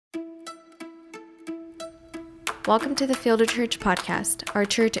Welcome to the Fielder Church podcast. Our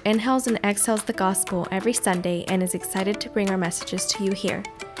church inhales and exhales the gospel every Sunday and is excited to bring our messages to you here.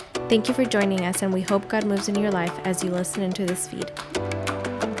 Thank you for joining us, and we hope God moves in your life as you listen into this feed.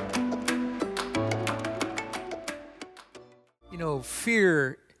 You know,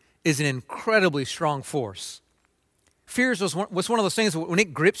 fear is an incredibly strong force. Fear is one of those things that when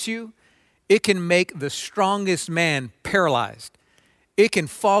it grips you, it can make the strongest man paralyzed. It can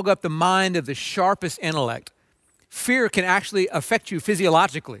fog up the mind of the sharpest intellect. Fear can actually affect you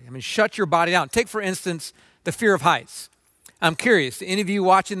physiologically. I mean, shut your body down. Take, for instance, the fear of heights. I'm curious, do any of you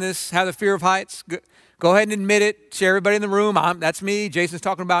watching this have the fear of heights? Go ahead and admit it. Share everybody in the room. That's me. Jason's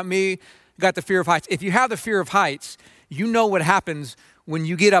talking about me. Got the fear of heights. If you have the fear of heights, you know what happens when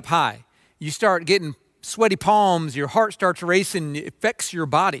you get up high. You start getting sweaty palms. Your heart starts racing. It affects your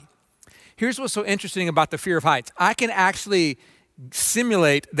body. Here's what's so interesting about the fear of heights. I can actually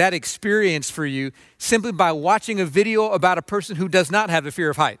simulate that experience for you simply by watching a video about a person who does not have the fear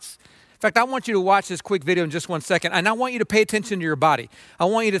of heights. In fact, I want you to watch this quick video in just 1 second, and I want you to pay attention to your body. I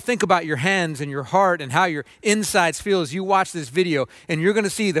want you to think about your hands and your heart and how your insides feel as you watch this video, and you're going to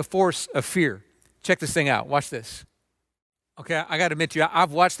see the force of fear. Check this thing out. Watch this. Okay, I got to admit to you,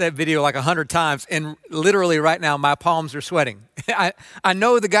 I've watched that video like 100 times, and literally right now, my palms are sweating. I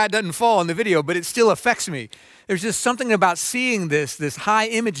know the guy doesn't fall in the video, but it still affects me. There's just something about seeing this high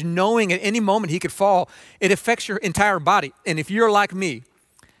image, knowing at any moment he could fall. It affects your entire body. And if you're like me,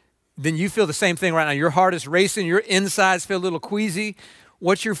 then you feel the same thing right now. Your heart is racing. Your insides feel a little queasy.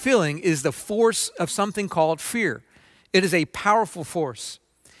 What you're feeling is the force of something called fear. It is a powerful force.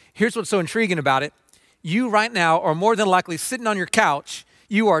 Here's what's so intriguing about it. You right now are more than likely sitting on your couch.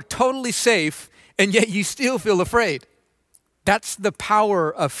 You are totally safe, and yet you still feel afraid. That's the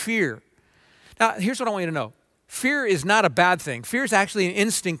power of fear. Now, here's what I want you to know. Fear is not a bad thing. Fear is actually an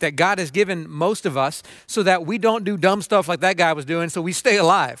instinct that God has given most of us so that we don't do dumb stuff like that guy was doing, so we stay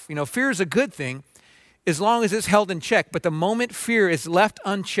alive. You know, fear is a good thing as long as it's held in check. But the moment fear is left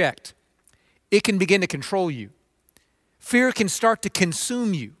unchecked, it can begin to control you. Fear can start to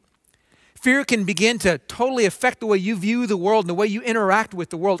consume you. Fear can begin to totally affect the way you view the world and the way you interact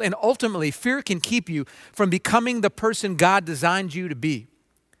with the world. And ultimately, fear can keep you from becoming the person God designed you to be.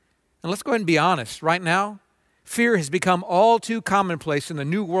 And let's go ahead and be honest. Right now, fear has become all too commonplace in the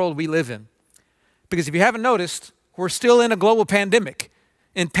new world we live in. Because if you haven't noticed, we're still in a global pandemic.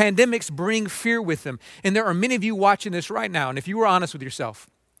 And pandemics bring fear with them. And there are many of you watching this right now. And if you were honest with yourself,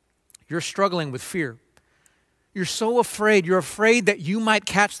 you're struggling with fear. You're so afraid. You're afraid that you might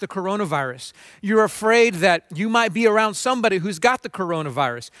catch the coronavirus. You're afraid that you might be around somebody who's got the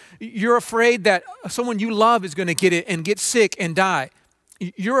coronavirus. You're afraid that someone you love is going to get it and get sick and die.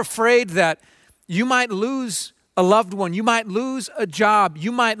 You're afraid that you might lose a loved one. You might lose a job.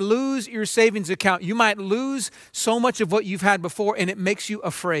 You might lose your savings account. You might lose so much of what you've had before, and it makes you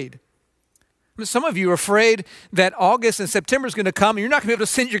afraid. Some of you are afraid that August and September is going to come and you're not going to be able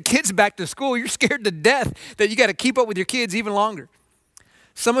to send your kids back to school. You're scared to death that you got to keep up with your kids even longer.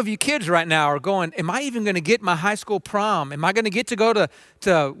 Some of you kids right now are going, am I even going to get my high school prom? Am I going to get to go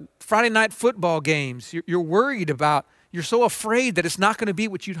to Friday night football games? You're worried about, you're so afraid that it's not going to be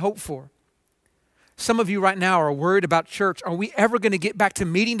what you'd hoped for. Some of you right now are worried about church. Are we ever going to get back to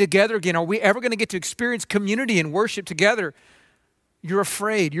meeting together again? Are we ever going to get to experience community and worship together? You're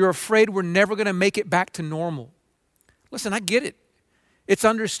afraid. You're afraid we're never going to make it back to normal. Listen, I get it. It's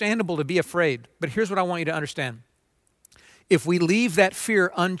understandable to be afraid. But here's what I want you to understand. If we leave that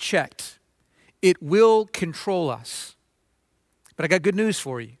fear unchecked, it will control us. But I got good news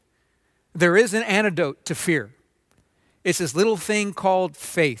for you. There is an antidote to fear. It's this little thing called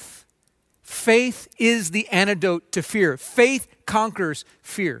faith. Faith is the antidote to fear. Faith conquers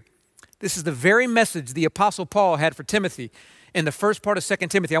fear. This is the very message the Apostle Paul had for Timothy in the first part of 2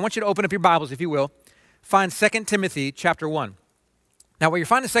 Timothy. I want you to open up your Bibles, if you will. Find 2 Timothy chapter 1. Now, while you're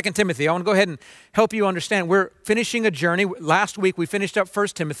finding 2 Timothy, I want to go ahead and help you understand. We're finishing a journey. Last week, we finished up 1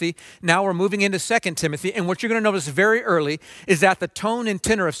 Timothy. Now we're moving into 2 Timothy. And what you're going to notice very early is that the tone and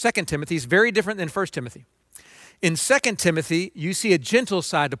tenor of 2 Timothy is very different than 1 Timothy. In 2 Timothy, you see a gentle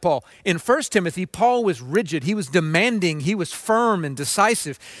side to Paul. In 1 Timothy, Paul was rigid. He was demanding. He was firm and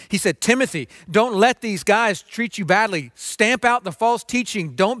decisive. He said, Timothy, don't let these guys treat you badly. Stamp out the false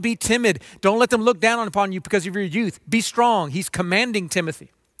teaching. Don't be timid. Don't let them look down upon you because of your youth. Be strong. He's commanding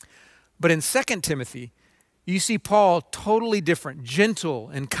Timothy. But in 2 Timothy, you see Paul totally different, gentle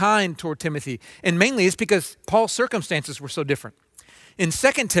and kind toward Timothy. And mainly it's because Paul's circumstances were so different. In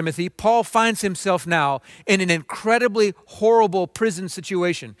 2 Timothy, Paul finds himself now in an incredibly horrible prison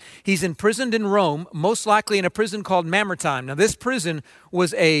situation. He's imprisoned in Rome, most likely in a prison called Mamertine. Now, this prison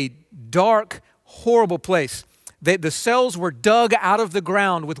was a dark, horrible place. The cells were dug out of the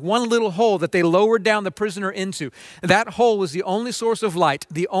ground with one little hole that they lowered down the prisoner into. That hole was the only source of light,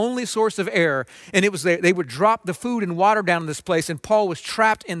 the only source of air, and it was they would drop the food and water down in this place, and Paul was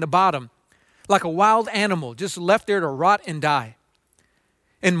trapped in the bottom like a wild animal, just left there to rot and die.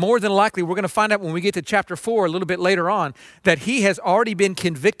 And more than likely, we're going to find out when we get to chapter 4 a little bit later on that he has already been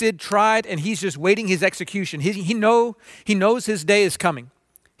convicted, tried, and he's just waiting his execution. He knows his day is coming.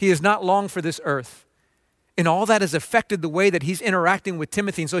 He is not long for this earth. And all that has affected the way that he's interacting with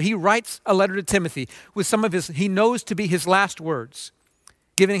Timothy. And so he writes a letter to Timothy with some of he knows to be his last words,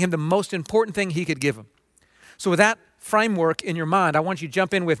 giving him the most important thing he could give him. So with that framework in your mind, I want you to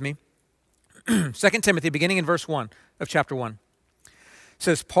jump in with me. 2 Timothy, beginning in verse 1 of chapter 1. It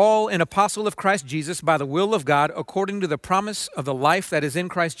says, Paul, an apostle of Christ Jesus, by the will of God, according to the promise of the life that is in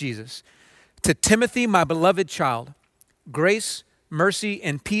Christ Jesus, to Timothy, my beloved child, grace, mercy,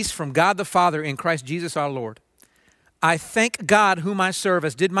 and peace from God the Father in Christ Jesus our Lord. I thank God whom I serve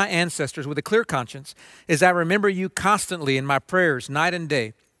as did my ancestors with a clear conscience, as I remember you constantly in my prayers night and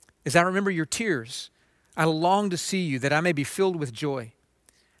day. As I remember your tears, I long to see you that I may be filled with joy.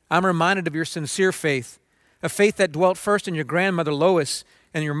 I'm reminded of your sincere faith, a faith that dwelt first in your grandmother Lois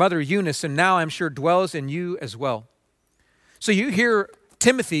and your mother Eunice, and now I'm sure dwells in you as well. So you hear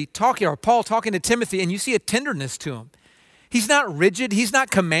Timothy talking, or Paul talking to Timothy, and you see a tenderness to him. He's not rigid. He's not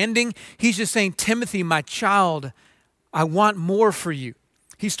commanding. He's just saying, Timothy, my child, I want more for you.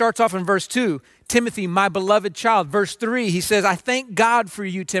 He starts off in verse 2, Timothy, my beloved child. Verse 3, he says, I thank God for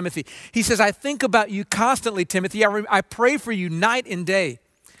you, Timothy. He says, I think about you constantly, Timothy. I pray for you night and day.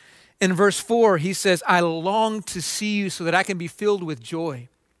 In verse 4, he says, I long to see you so that I can be filled with joy.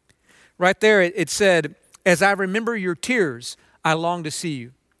 Right there, it said, as I remember your tears, I long to see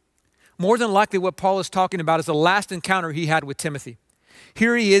you. More than likely what Paul is talking about is the last encounter he had with Timothy.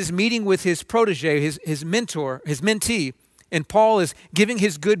 Here he is meeting with his protege, his mentor, his mentee, and Paul is giving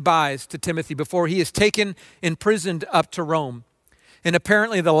his goodbyes to Timothy before he is taken, imprisoned up to Rome. And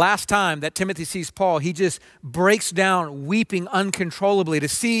apparently the last time that Timothy sees Paul, he just breaks down weeping uncontrollably to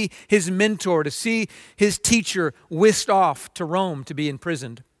see his mentor, to see his teacher whisked off to Rome to be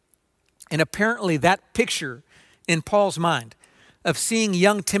imprisoned. And apparently that picture in Paul's mind of seeing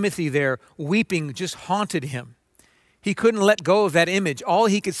young Timothy there weeping just haunted him. He couldn't let go of that image. All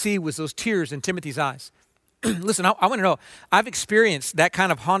he could see was those tears in Timothy's eyes. Listen, I want to know, I've experienced that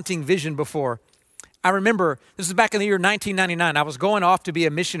kind of haunting vision before. I remember, this is back in the year 1999. I was going off to be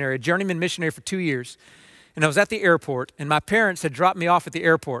a missionary, a journeyman missionary for 2 years. And I was at the airport, and my parents had dropped me off at the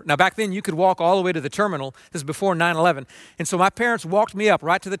airport. Now, back then, you could walk all the way to the terminal. This is before 9/11. And so my parents walked me up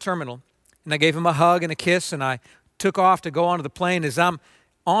right to the terminal. And I gave them a hug and a kiss, and I took off to go onto the plane. As I'm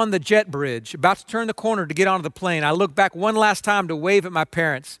on the jet bridge, about to turn the corner to get onto the plane, I look back one last time to wave at my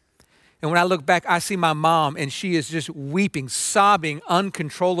parents. And when I look back, I see my mom, and she is just weeping, sobbing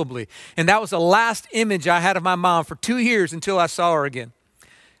uncontrollably. And that was the last image I had of my mom for 2 years until I saw her again.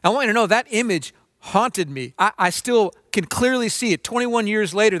 I want you to know that image haunted me. I still can clearly see it. 21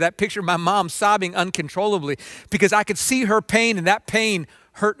 years later, that picture of my mom sobbing uncontrollably because I could see her pain, and that pain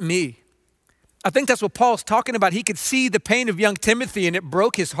hurt me. I think that's what Paul's talking about. He could see the pain of young Timothy, and it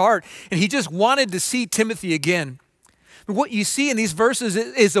broke his heart, and he just wanted to see Timothy again. But what you see in these verses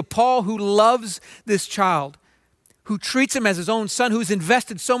is a Paul who loves this child, who treats him as his own son, who's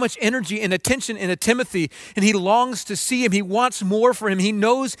invested so much energy and attention into Timothy, and he longs to see him. He wants more for him. He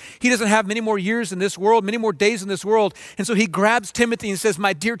knows he doesn't have many more years in this world, many more days in this world, and so he grabs Timothy and says,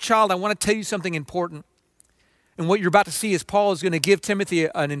 my dear child, I want to tell you something important. And what you're about to see is Paul is going to give Timothy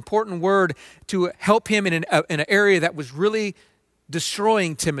an important word to help him in an area that was really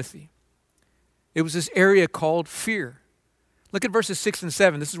destroying Timothy. It was this area called fear. Look at verses 6 and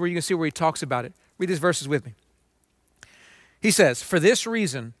 7. This is where you can see where he talks about it. Read these verses with me. He says, for this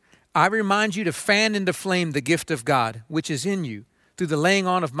reason, I remind you to fan into flame the gift of God, which is in you, through the laying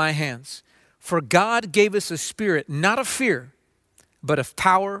on of my hands. For God gave us a spirit, not of fear, but of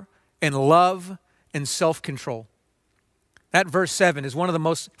power and love and self-control. That verse 7 is one of the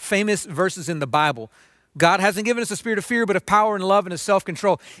most famous verses in the Bible. God hasn't given us a spirit of fear, but of power and love and of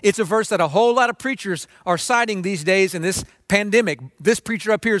self-control. It's a verse that a whole lot of preachers are citing these days in this pandemic. This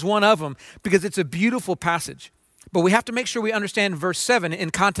preacher up here is one of them because it's a beautiful passage. But we have to make sure we understand verse 7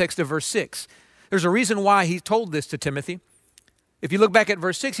 in context of verse 6. There's a reason why he told this to Timothy. If you look back at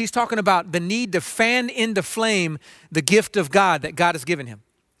verse 6, he's talking about the need to fan into flame the gift of God that God has given him.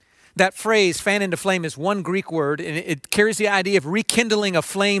 That phrase, fan into flame, is one Greek word, and it carries the idea of rekindling a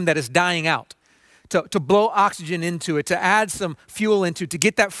flame that is dying out. to blow oxygen into it, to add some fuel into it, to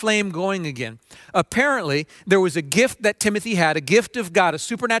get that flame going again. Apparently, there was a gift that Timothy had, a gift of God, a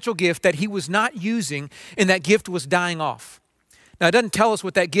supernatural gift that he was not using, and that gift was dying off. Now, it doesn't tell us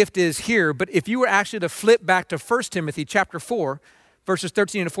what that gift is here, but if you were actually to flip back to 1 Timothy chapter 4, verses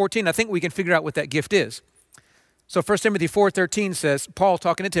 13 and 14, I think we can figure out what that gift is. So 1 Timothy 4:13 says, Paul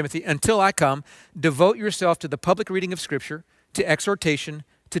talking to Timothy, until I come, devote yourself to the public reading of Scripture, to exhortation,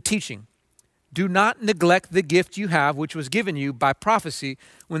 to teaching. Do not neglect the gift you have, which was given you by prophecy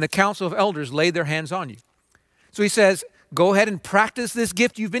when the council of elders laid their hands on you. So he says, go ahead and practice this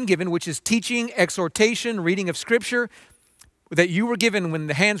gift you've been given, which is teaching, exhortation, reading of Scripture that you were given when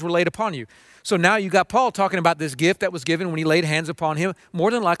the hands were laid upon you. So now you got Paul talking about this gift that was given when he laid hands upon him,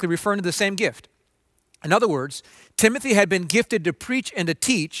 more than likely referring to the same gift. In other words, Timothy had been gifted to preach and to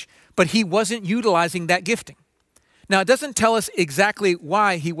teach, but he wasn't utilizing that gifting. Now, it doesn't tell us exactly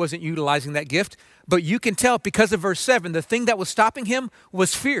why he wasn't utilizing that gift, but you can tell because of verse 7, the thing that was stopping him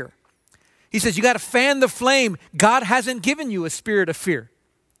was fear. He says, you got to fan the flame. God hasn't given you a spirit of fear.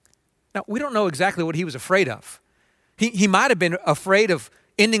 Now, we don't know exactly what he was afraid of. He might have been afraid of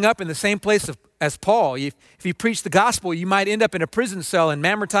ending up in the same place as Paul. If he preached the gospel, you might end up in a prison cell in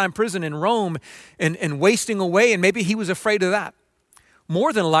Mamertine prison in Rome and wasting away, and maybe he was afraid of that.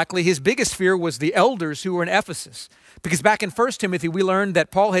 More than likely, his biggest fear was the elders who were in Ephesus. Because back in 1 Timothy, we learned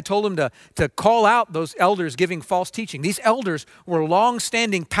that Paul had told him to call out those elders giving false teaching. These elders were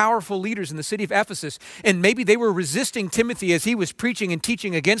long-standing, powerful leaders in the city of Ephesus, and maybe they were resisting Timothy as he was preaching and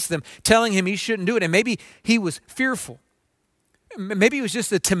teaching against them, telling him he shouldn't do it, and maybe he was fearful. Maybe it was just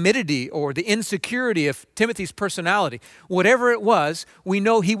the timidity or the insecurity of Timothy's personality. Whatever it was, we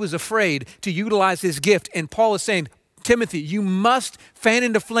know he was afraid to utilize his gift, and Paul is saying, Timothy, you must fan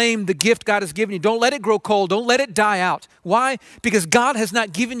into flame the gift God has given you. Don't let it grow cold. Don't let it die out. Why? Because God has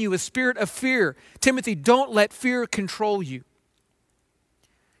not given you a spirit of fear. Timothy, don't let fear control you.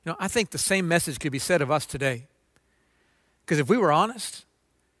 You know, I think the same message could be said of us today. Because if we were honest,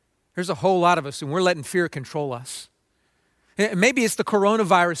 there's a whole lot of us and we're letting fear control us. Maybe it's the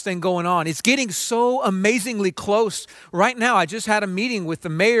coronavirus thing going on. It's getting so amazingly close. Right now, I just had a meeting with the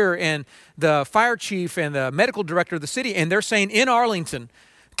mayor and the fire chief and the medical director of the city, and they're saying in Arlington,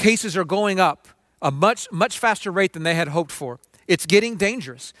 cases are going up a much faster rate than they had hoped for. It's getting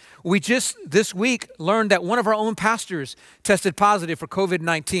dangerous. We just this week learned that one of our own pastors tested positive for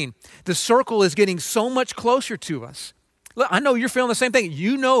COVID-19. The circle is getting so much closer to us. Look, I know you're feeling the same thing.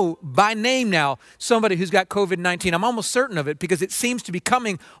 You know by name now somebody who's got COVID-19. I'm almost certain of it because it seems to be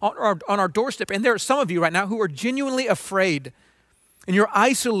coming on our doorstep. And there are some of you right now who are genuinely afraid. And you're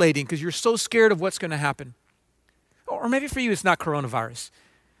isolating because you're so scared of what's going to happen. Or maybe for you it's not coronavirus.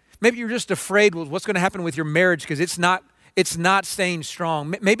 Maybe you're just afraid with what's going to happen with your marriage because it's not staying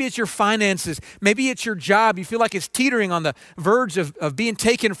strong. Maybe it's your finances. Maybe it's your job. You feel like it's teetering on the verge of being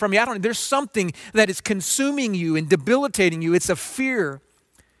taken from you. I don't know. There's something that is consuming you and debilitating you. It's a fear.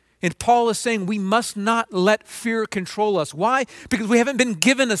 And Paul is saying we must not let fear control us. Why? Because we haven't been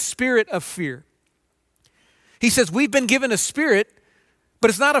given a spirit of fear. He says we've been given a spirit, but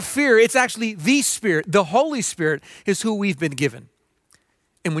it's not a fear. It's actually the Spirit. The Holy Spirit is who we've been given.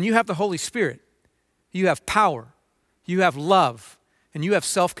 And when you have the Holy Spirit, you have power. You have love, and you have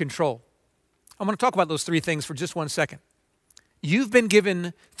self-control. I'm going to talk about those three things for just 1 second. You've been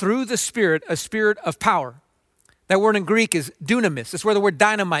given through the Spirit a spirit of power. That word in Greek is dunamis. That's where the word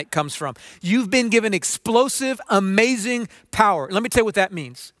dynamite comes from. You've been given explosive, amazing power. Let me tell you what that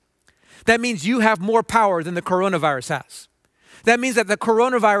means. That means you have more power than the coronavirus has. That means that the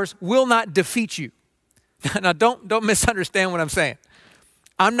coronavirus will not defeat you. Now, don't misunderstand what I'm saying.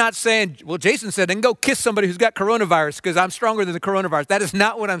 I'm not saying, well, Jason said, then go kiss somebody who's got coronavirus because I'm stronger than the coronavirus. That is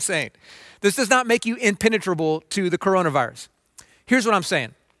not what I'm saying. This does not make you impenetrable to the coronavirus. Here's what I'm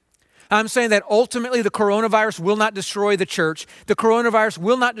saying. I'm saying that ultimately the coronavirus will not destroy the church. The coronavirus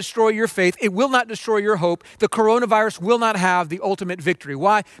will not destroy your faith. It will not destroy your hope. The coronavirus will not have the ultimate victory.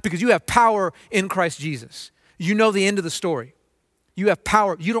 Why? Because you have power in Christ Jesus. You know the end of the story. You have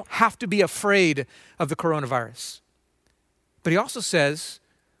power. You don't have to be afraid of the coronavirus. But he also says,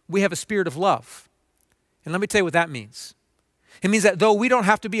 we have a spirit of love. And let me tell you what that means. It means that though we don't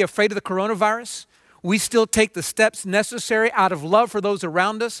have to be afraid of the coronavirus, we still take the steps necessary out of love for those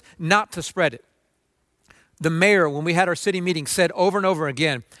around us not to spread it. The mayor, when we had our city meeting, said over and over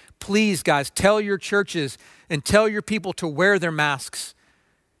again, please guys, tell your churches and tell your people to wear their masks.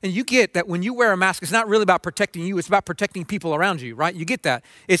 And you get that when you wear a mask, it's not really about protecting you, it's about protecting people around you, right? You get that.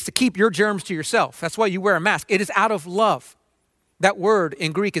 It's to keep your germs to yourself. That's why you wear a mask. It is out of love. That word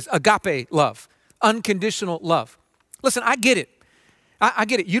in Greek is agape love, unconditional love. Listen, I get it. I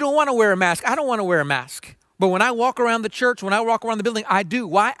get it. You don't want to wear a mask. I don't want to wear a mask. But when I walk around the church, when I walk around the building, I do.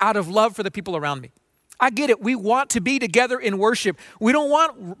 Why? Out of love for the people around me. I get it. We want to be together in worship. We don't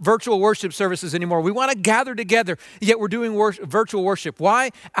want virtual worship services anymore. We want to gather together, yet we're doing virtual worship. Why?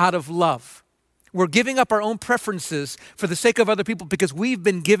 Out of love. We're giving up our own preferences for the sake of other people because we've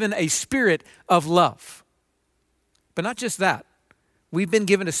been given a spirit of love. But not just that. We've been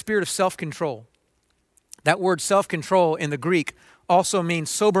given a spirit of self-control. That word self-control in the Greek also means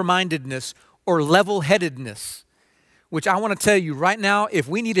sober-mindedness or level-headedness, which I want to tell you right now, if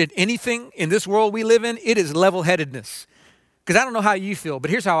we needed anything in this world we live in, it is level-headedness. Because I don't know how you feel, but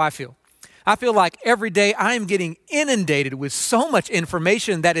here's how I feel. I feel like every day I am getting inundated with so much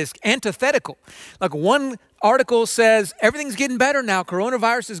information that is antithetical. Like one article says, everything's getting better now.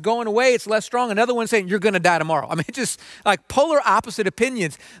 Coronavirus is going away. It's less strong. Another one saying, you're going to die tomorrow. I mean, it's just like polar opposite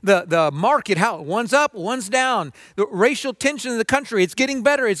opinions. The market, how one's up, one's down. The racial tension in the country, it's getting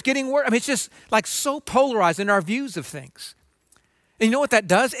better. It's getting worse. I mean, it's just like so polarized in our views of things. And you know what that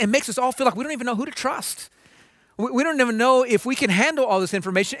does? It makes us all feel like we don't even know who to trust. We don't even know if we can handle all this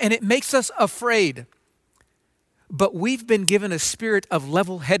information, and it makes us afraid. But we've been given a spirit of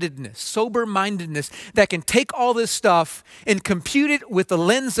level-headedness, sober-mindedness that can take all this stuff and compute it with the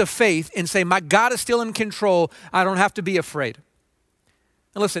lens of faith and say, my God is still in control. I don't have to be afraid.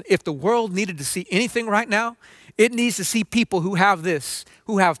 And listen, if the world needed to see anything right now, it needs to see people who have this,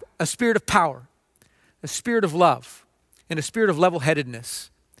 who have a spirit of power, a spirit of love, and a spirit of level-headedness.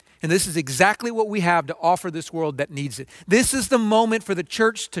 And this is exactly what we have to offer this world that needs it. This is the moment for the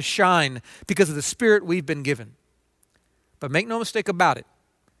church to shine because of the spirit we've been given. But make no mistake about it.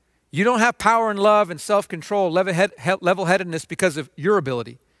 You don't have power and love and self-control, level-headedness because of your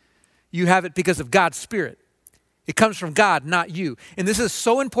ability. You have it because of God's spirit. It comes from God, not you. And this is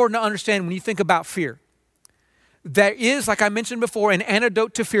so important to understand when you think about fear. There is, like I mentioned before, an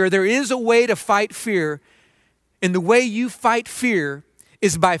antidote to fear. There is a way to fight fear. And the way you fight fear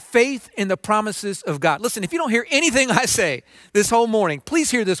is by faith in the promises of God. Listen, if you don't hear anything I say this whole morning,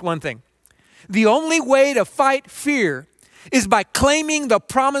 please hear this one thing. The only way to fight fear is by claiming the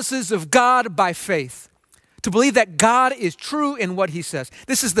promises of God by faith. To believe that God is true in what he says.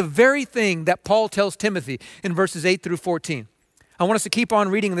 This is the very thing that Paul tells Timothy in verses 8 through 14. I want us to keep on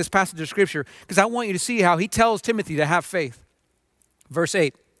reading this passage of scripture because I want you to see how he tells Timothy to have faith. Verse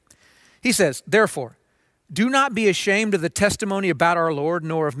 8, he says, therefore, do not be ashamed of the testimony about our Lord,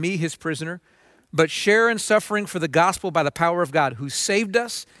 nor of me, his prisoner, but share in suffering for the gospel by the power of God, who saved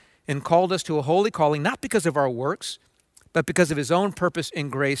us and called us to a holy calling, not because of our works, but because of his own purpose and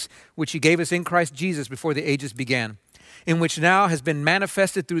grace, which he gave us in Christ Jesus before the ages began, in which now has been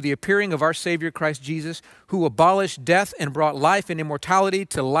manifested through the appearing of our Savior Christ Jesus, who abolished death and brought life and immortality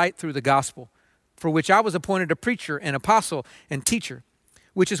to light through the gospel, for which I was appointed a preacher and apostle and teacher,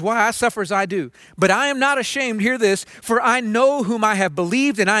 which is why I suffer as I do. But I am not ashamed, hear this, for I know whom I have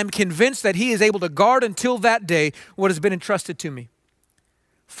believed, and I am convinced that he is able to guard until that day what has been entrusted to me.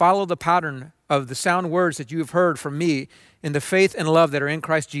 Follow the pattern of the sound words that you have heard from me in the faith and love that are in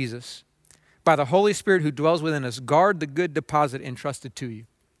Christ Jesus. By the Holy Spirit who dwells within us, guard the good deposit entrusted to you.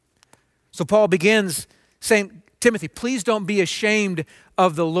 So Paul begins saying, Timothy, please don't be ashamed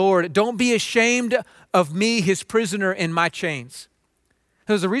of the Lord. Don't be ashamed of me, his prisoner, in my chains.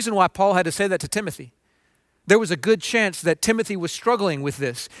 There's a reason why Paul had to say that to Timothy. There was a good chance that Timothy was struggling with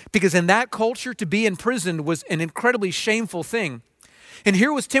this because in that culture, to be imprisoned was an incredibly shameful thing. And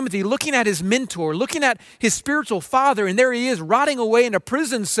here was Timothy looking at his mentor, looking at his spiritual father, and there he is rotting away in a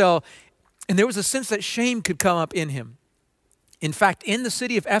prison cell. And there was a sense that shame could come up in him. In fact, in the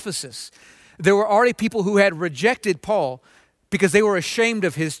city of Ephesus, there were already people who had rejected Paul because they were ashamed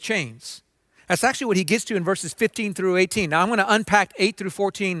of his chains. That's actually what he gets to in verses 15 through 18. Now, I'm going to unpack 8 through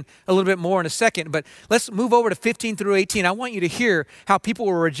 14 a little bit more in a second, but let's move over to 15 through 18. I want you to hear how people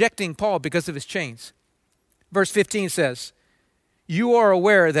were rejecting Paul because of his chains. Verse 15 says, you are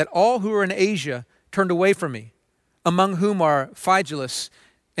aware that all who are in Asia turned away from me, among whom are Phygelus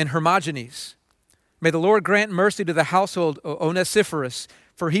and Hermogenes. May the Lord grant mercy to the household of Onesiphorus,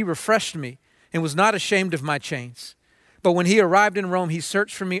 for he refreshed me and was not ashamed of my chains. But when he arrived in Rome, he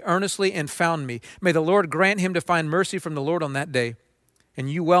searched for me earnestly and found me. May the Lord grant him to find mercy from the Lord on that day. And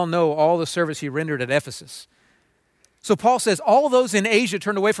you well know all the service he rendered at Ephesus. So Paul says, all those in Asia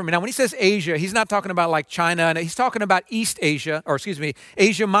turned away from me. Now, when he says Asia, he's not talking about like China. And he's talking about Asia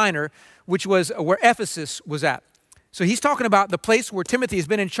Minor, which was where Ephesus was at. So he's talking about the place where Timothy has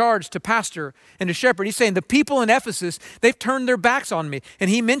been in charge to pastor and to shepherd. He's saying the people in Ephesus, they've turned their backs on me.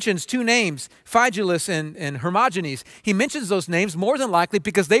 And he mentions two names, Phygelus and Hermogenes. He mentions those names more than likely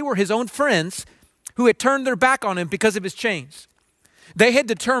because they were his own friends who had turned their back on him because of his chains. They had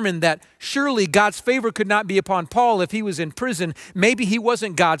determined that surely God's favor could not be upon Paul if he was in prison. Maybe he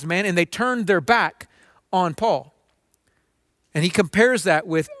wasn't God's man, and they turned their back on Paul. And he compares that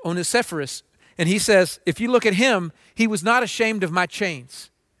with Onesiphorus. And he says, if you look at him, he was not ashamed of my chains.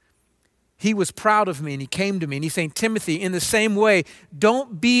 He was proud of me, and he came to me. And he's saying, Timothy, in the same way,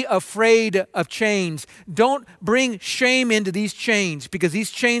 don't be afraid of chains. Don't bring shame into these chains, because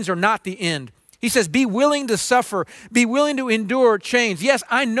these chains are not the end. He says, be willing to suffer. Be willing to endure chains. Yes,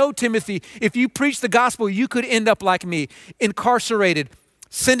 I know, Timothy, if you preach the gospel, you could end up like me, incarcerated,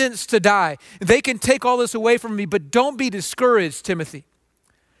 sentenced to die. They can take all this away from me, but don't be discouraged, Timothy,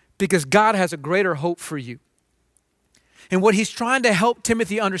 because God has a greater hope for you. And what he's trying to help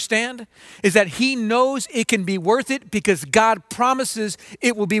Timothy understand is that he knows it can be worth it because God promises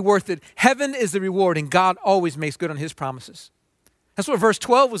it will be worth it. Heaven is the reward, and God always makes good on his promises. That's what verse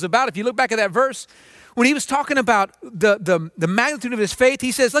 12 was about. If you look back at that verse, when he was talking about the magnitude of his faith,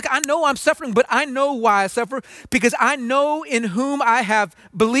 he says, look, I know I'm suffering, but I know why I suffer, because I know in whom I have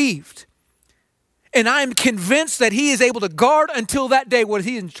believed. And I am convinced that he is able to guard until that day what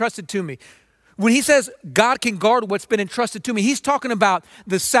he entrusted to me. When he says God can guard what's been entrusted to me, he's talking about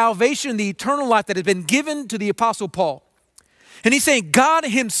the salvation, the eternal life that has been given to the Apostle Paul. And he's saying God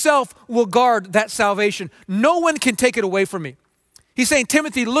himself will guard that salvation. No one can take it away from me. He's saying,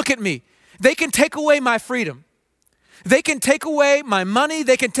 Timothy, look at me. They can take away my freedom. They can take away my money.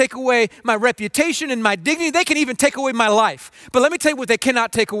 They can take away my reputation and my dignity. They can even take away my life. But let me tell you what they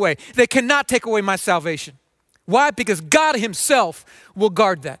cannot take away. They cannot take away my salvation. Why? Because God himself will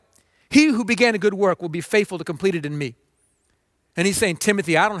guard that. He who began a good work will be faithful to complete it in me. And he's saying,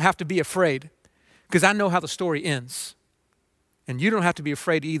 Timothy, I don't have to be afraid because I know how the story ends. And you don't have to be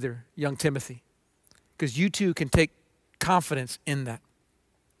afraid either, young Timothy, because you too can take confidence in that.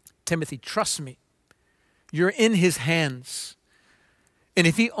 Timothy, trust me. You're in his hands. And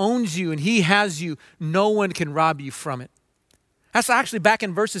if he owns you and he has you, no one can rob you from it. That's actually back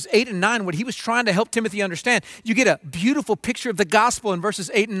in verses 8 and 9, what he was trying to help Timothy understand. You get a beautiful picture of the gospel in verses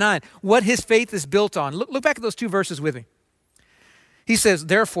 8 and 9, what his faith is built on. Look back at those two verses with me. He says,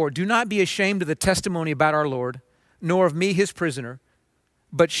 therefore, do not be ashamed of the testimony about our Lord, nor of me, his prisoner,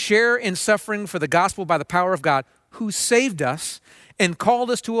 but share in suffering for the gospel by the power of God, who saved us and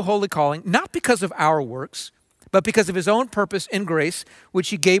called us to a holy calling, not because of our works, but because of his own purpose and grace, which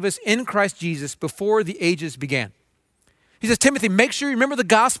he gave us in Christ Jesus before the ages began. He says, Timothy, make sure you remember the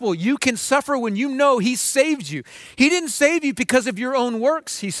gospel. You can suffer when you know he saved you. He didn't save you because of your own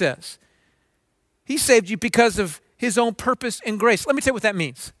works, he says. He saved you because of his own purpose and grace. Let me tell you what that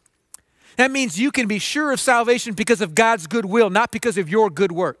means. That means you can be sure of salvation because of God's goodwill, not because of your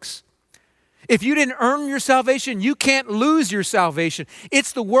good works. If you didn't earn your salvation, you can't lose your salvation.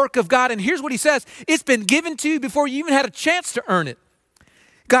 It's the work of God. And here's what he says. It's been given to you before you even had a chance to earn it.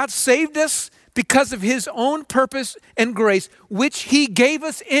 God saved us because of his own purpose and grace, which he gave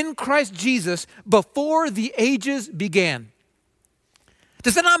us in Christ Jesus before the ages began.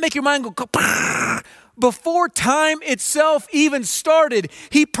 Does that not make your mind go, before time itself even started,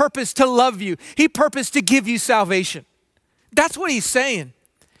 he purposed to love you. He purposed to give you salvation. That's what he's saying.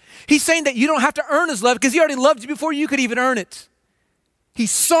 He's saying that you don't have to earn his love because he already loved you before you could even earn it. He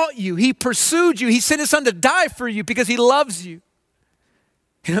sought you. He pursued you. He sent his son to die for you because he loves you.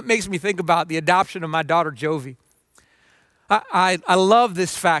 And it makes me think about the adoption of my daughter, Jovi. I love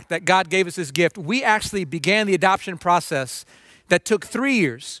this fact that God gave us this gift. We actually began the adoption process that took 3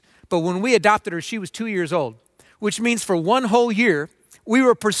 years. But when we adopted her, she was 2 years old, which means for 1 whole year, we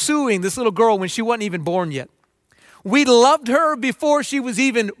were pursuing this little girl when she wasn't even born yet. We loved her before she was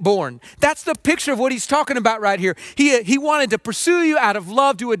even born. That's the picture of what he's talking about right here. He wanted to pursue you out of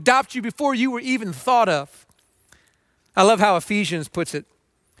love, to adopt you before you were even thought of. I love how Ephesians puts it.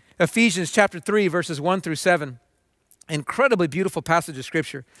 Ephesians chapter 3, verses 1 through 7. Incredibly beautiful passage of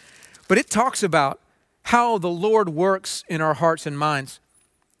scripture. But it talks about how the Lord works in our hearts and minds.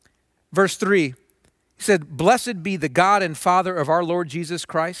 Verse 3, he said, blessed be the God and Father of our Lord Jesus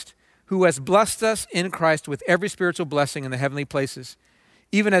Christ, who has blessed us in Christ with every spiritual blessing in the heavenly places,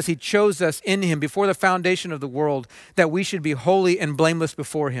 even as he chose us in him before the foundation of the world, that we should be holy and blameless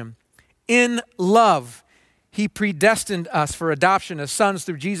before him. In love, he predestined us for adoption as sons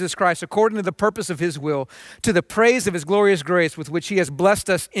through Jesus Christ, according to the purpose of his will, to the praise of his glorious grace with which he has blessed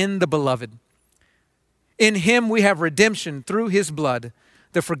us in the beloved. In him we have redemption through his blood,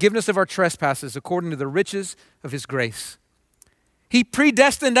 the forgiveness of our trespasses according to the riches of his grace. He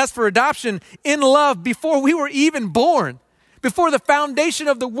predestined us for adoption in love before we were even born. Before the foundation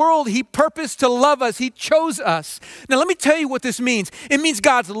of the world, he purposed to love us. He chose us. Now, let me tell you what this means. It means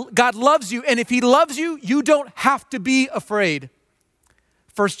God loves you, and if he loves you, you don't have to be afraid.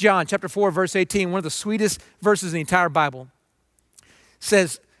 1 John chapter 4, verse 18, one of the sweetest verses in the entire Bible,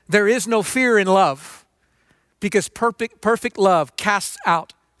 says, there is no fear in love because perfect love casts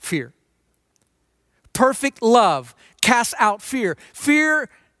out fear. Perfect love casts out fear. Fear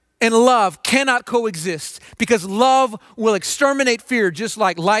and love cannot coexist because love will exterminate fear just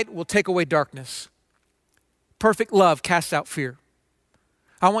like light will take away darkness. Perfect love casts out fear.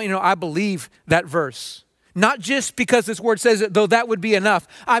 I want you to know I believe that verse. Not just because this word says it, though that would be enough.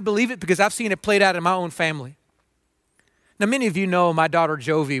 I believe it because I've seen it played out in my own family. Now, many of you know my daughter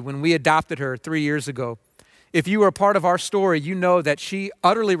Jovi, when we adopted her 3 years ago. If you were a part of our story, you know that she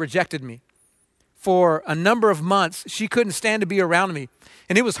utterly rejected me. For a number of months, she couldn't stand to be around me,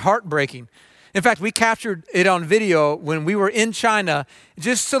 and it was heartbreaking. In fact, we captured it on video when we were in China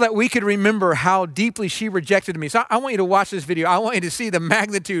just so that we could remember how deeply she rejected me. So I want you to watch this video. I want you to see the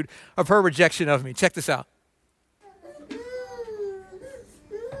magnitude of her rejection of me. Check this out.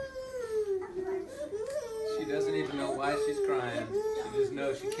 She doesn't even know why she's crying. She just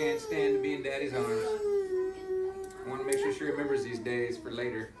knows she can't stand to be in Daddy's arms. I want to make sure she remembers these days for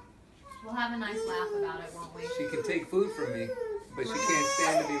later. We'll have a nice laugh about it, won't we? She can take food from me, but she can't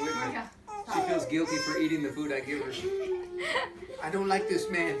stand to be with me. She feels guilty for eating the food I give her. I don't like this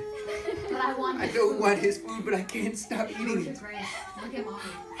man. But I don't want his food, but I can't stop eating it. Look at Mommy.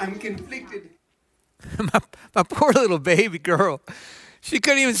 I'm conflicted. my poor little baby girl. She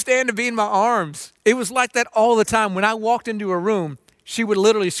couldn't even stand to be in my arms. It was like that all the time. When I walked into a room, she would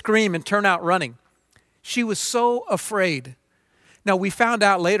literally scream and turn out running. She was so afraid. Now, we found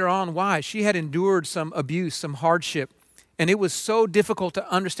out later on why. She had endured some abuse, some hardship, and it was so difficult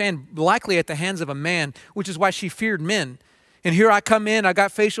to understand, likely at the hands of a man, which is why she feared men. And here I come in, I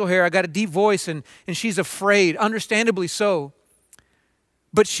got facial hair, I got a deep voice, and she's afraid, understandably so.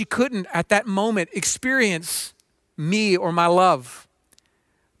 But she couldn't, at that moment, experience me or my love.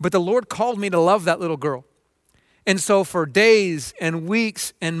 But the Lord called me to love that little girl. And so for days and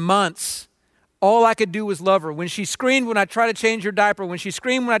weeks and months, all I could do was love her. When she screamed when I tried to change her diaper, when she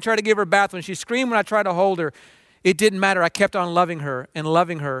screamed when I tried to give her a bath, when she screamed when I tried to hold her, it didn't matter. I kept on loving her and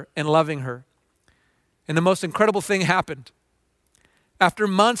loving her and loving her. And the most incredible thing happened. After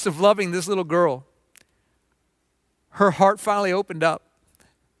months of loving this little girl, her heart finally opened up.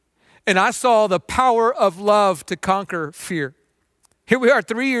 And I saw the power of love to conquer fear. Here we are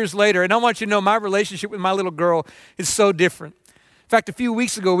 3 years later, and I want you to know my relationship with my little girl is so different. In fact, a few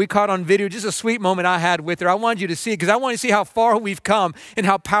weeks ago, we caught on video just a sweet moment I had with her. I wanted you to see it because I want you to see how far we've come and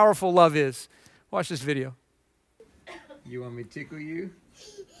how powerful love is. Watch this video. You want me to tickle you?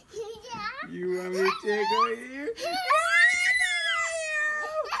 Yeah. You want me to tickle you?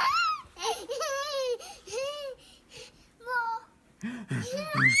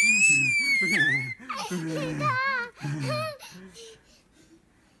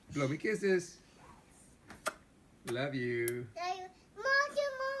 Blow me kisses. Love you.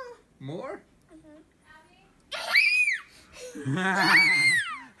 More?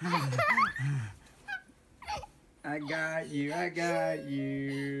 I got you. I got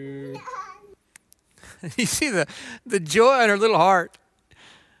you. You see the joy in her little heart.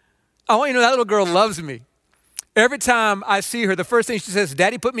 I want you to know that little girl loves me. Every time I see her, the first thing she says,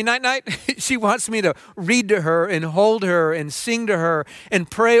 Daddy, put me night-night. She wants me to read to her and hold her and sing to her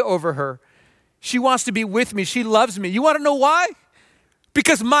and pray over her. She wants to be with me. She loves me. You want to know why?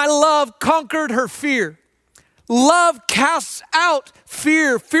 Because my love conquered her fear. Love casts out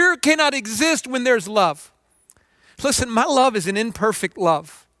fear. Fear cannot exist when there's love. Listen, my love is an imperfect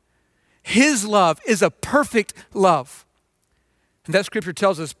love. His love is a perfect love. And that scripture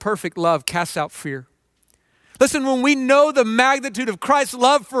tells us perfect love casts out fear. Listen, when we know the magnitude of Christ's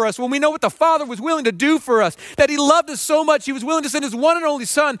love for us, when we know what the Father was willing to do for us, that he loved us so much, he was willing to send his one and only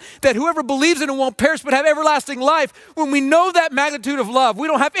Son, that whoever believes in him won't perish but have everlasting life. When we know that magnitude of love, we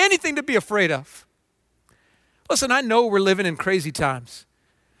don't have anything to be afraid of. Listen, I know we're living in crazy times.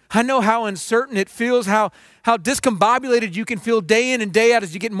 I know how uncertain it feels, how discombobulated you can feel day in and day out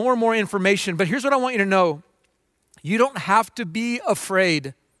as you get more and more information. But here's what I want you to know. You don't have to be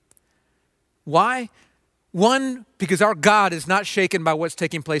afraid. Why? One, because our God is not shaken by what's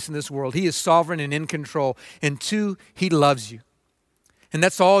taking place in this world. He is sovereign and in control. And two, he loves you. And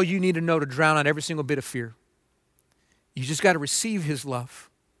that's all you need to know to drown out every single bit of fear. You just got to receive his love.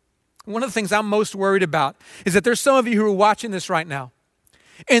 One of the things I'm most worried about is that there's some of you who are watching this right now.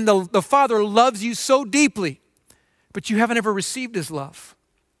 And the Father loves you so deeply, but you haven't ever received his love.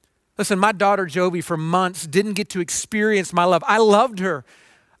 Listen, my daughter Jovi for months didn't get to experience my love. I loved her.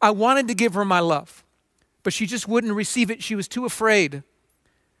 I wanted to give her my love. But she just wouldn't receive it. She was too afraid.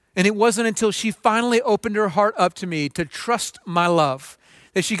 And it wasn't until she finally opened her heart up to me to trust my love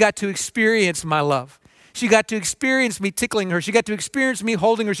that she got to experience my love. She got to experience me tickling her. She got to experience me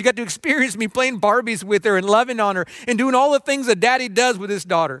holding her. She got to experience me playing Barbies with her and loving on her and doing all the things a daddy does with his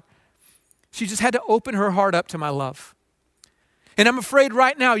daughter. She just had to open her heart up to my love. And I'm afraid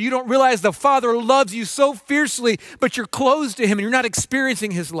right now you don't realize the Father loves you so fiercely, but you're closed to him and you're not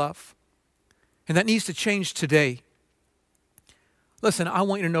experiencing his love. And that needs to change today. Listen, I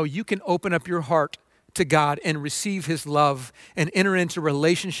want you to know you can open up your heart to God and receive his love and enter into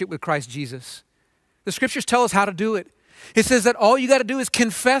relationship with Christ Jesus. The scriptures tell us how to do it. It says that all you got to do is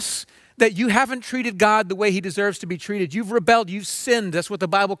confess that you haven't treated God the way he deserves to be treated. You've rebelled, you've sinned. That's what the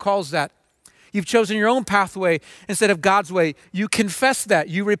Bible calls that. You've chosen your own pathway instead of God's way. You confess that,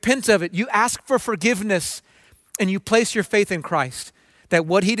 you repent of it, you ask for forgiveness, and you place your faith in Christ. That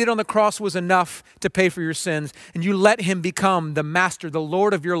what he did on the cross was enough to pay for your sins, and you let him become the master, the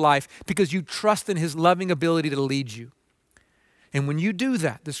Lord of your life, because you trust in his loving ability to lead you. And when you do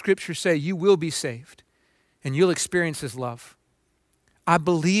that, the scriptures say you will be saved and you'll experience his love. I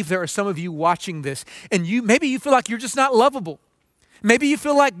believe there are some of you watching this and maybe you feel like you're just not lovable. Maybe you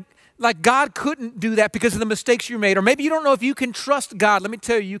feel like God couldn't do that because of the mistakes you made. Or maybe you don't know if you can trust God. Let me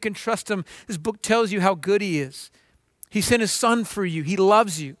tell you, you can trust him. This book tells you how good he is. He sent his son for you. He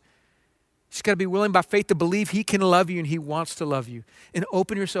loves you. You just got to be willing by faith to believe he can love you and he wants to love you. And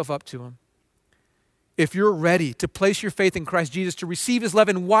open yourself up to him. If you're ready to place your faith in Christ Jesus, to receive his love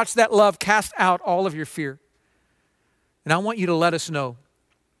and watch that love cast out all of your fear. And I want you to let us know.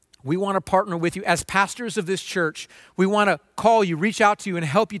 We want to partner with you as pastors of this church. We want to call you, reach out to you, and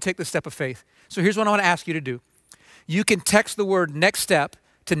help you take the step of faith. So here's what I want to ask you to do. You can text the word next step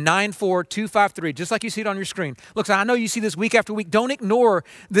to 94253, just like you see it on your screen. Look, I know you see this week after week. Don't ignore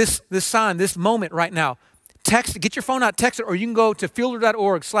this sign, this moment right now. Text, get your phone out, text it, or you can go to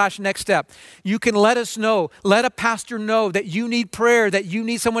fielder.org/nextstep. You can let us know, let a pastor know that you need prayer, that you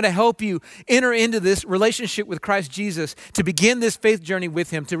need someone to help you enter into this relationship with Christ Jesus, to begin this faith journey with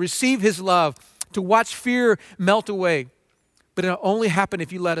him, to receive his love, to watch fear melt away. But it'll only happen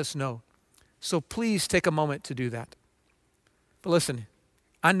if you let us know. So please take a moment to do that. But listen,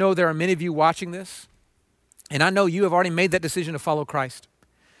 I know there are many of you watching this, and I know you have already made that decision to follow Christ.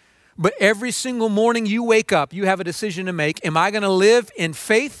 But every single morning you wake up, you have a decision to make. Am I going to live in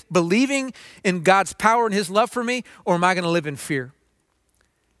faith, believing in God's power and his love for me, or am I going to live in fear?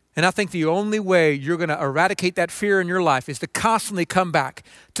 And I think the only way you're going to eradicate that fear in your life is to constantly come back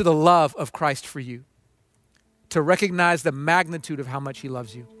to the love of Christ for you, to recognize the magnitude of how much he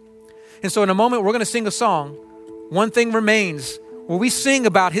loves you. And so in a moment, we're going to sing a song, One Thing Remains, where we sing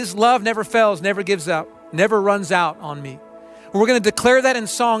about his love never fails, never gives up, never runs out on me. We're going to declare that in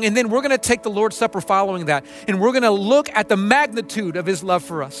song, and then we're going to take the Lord's Supper following that, and we're going to look at the magnitude of his love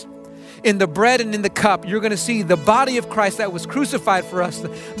for us. In the bread and in the cup, you're going to see the body of Christ that was crucified for us,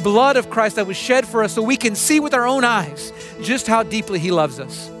 the blood of Christ that was shed for us, so we can see with our own eyes just how deeply he loves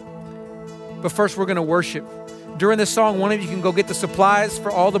us. But first, we're going to worship. During this song, one of you can go get the supplies for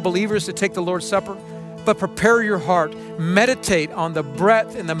all the believers to take the Lord's Supper, but prepare your heart. Meditate on the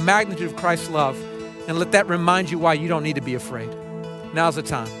breadth and the magnitude of Christ's love, and let that remind you why you don't need to be afraid. Now's the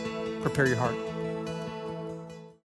time. Prepare your heart.